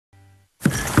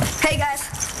Hey,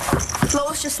 guys.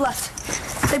 Lois just left.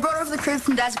 They brought over the crib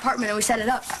from Dad's apartment and we set it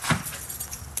up.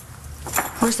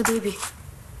 Where's the baby?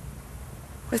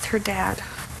 With her dad.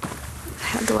 I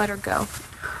had to let her go.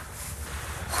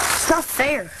 It's not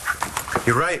fair.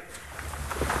 You're right.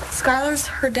 Skylar's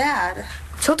her dad.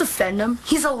 Don't defend him.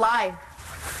 He's alive.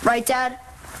 Right, Dad?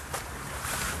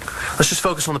 Let's just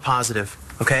focus on the positive,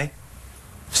 okay?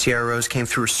 Sierra Rose came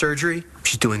through her surgery.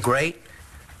 She's doing great.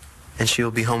 And she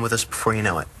will be home with us before you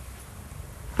know it.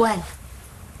 When?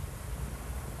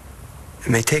 It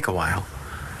may take a while.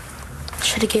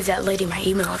 Should have gave that lady my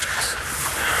email address.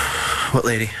 What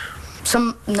lady?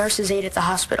 Some nurse's aide at the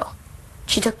hospital.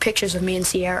 She took pictures of me and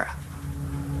Sierra.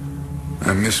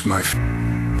 I miss my...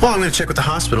 Well, I'm going to check with the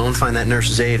hospital and find that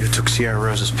nurse's aide who took Sierra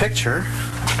Rose's picture.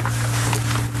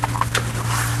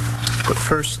 But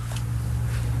first,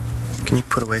 can you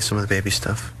put away some of the baby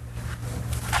stuff?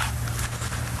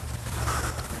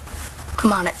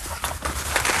 Come on it.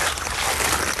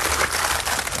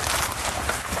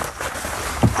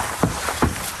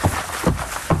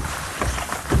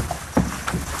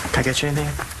 Can I get you anything?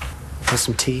 Want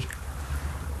some tea?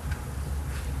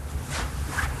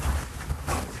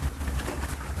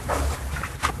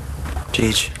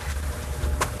 Gigi.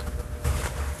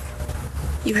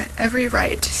 You had every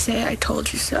right to say I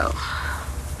told you so.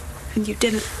 And you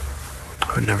didn't.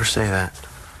 I would never say that.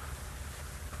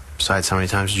 Besides, how many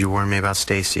times did you warn me about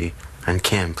Stacy and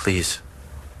Kim, please?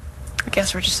 I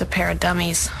guess we're just a pair of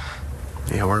dummies.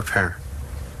 Yeah, we're a pair.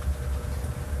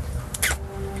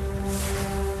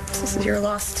 This is your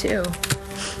loss, too.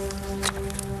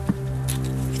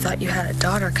 You thought you had a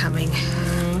daughter coming.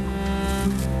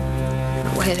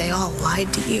 The way they all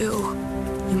lied to you.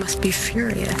 You must be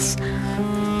furious.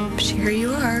 But here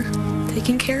you are,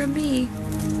 taking care of me.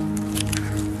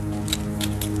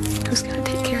 Who's gonna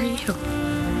take care of you?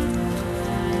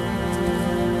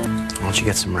 Why don't you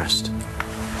get some rest?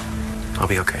 I'll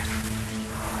be okay.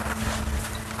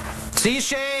 See you,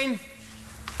 Shane!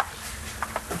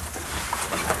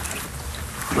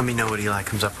 Let me know what Eli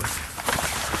comes up with.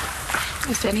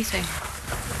 If anything.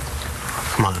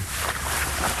 Come on.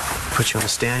 Put you on the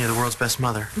stand, you're the world's best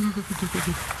mother.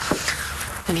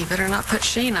 And you better not put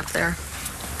Shane up there.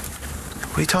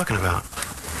 What are you talking about?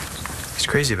 He's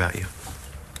crazy about you.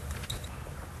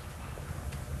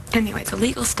 Anyway, the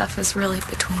legal stuff is really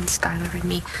between Skylar and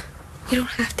me. You don't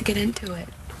have to get into it.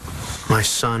 My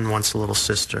son wants a little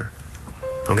sister.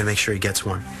 I'm gonna make sure he gets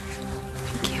one.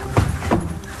 Thank you.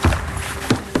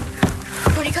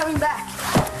 When are you coming back?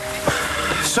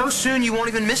 So soon you won't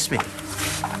even miss me.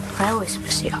 I always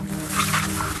miss you.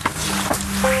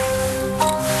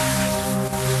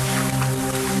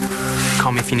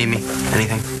 Call me if you need me.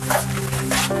 Anything.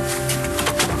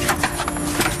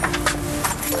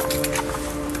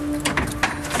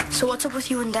 So what's up with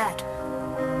you and Dad?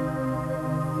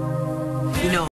 You know,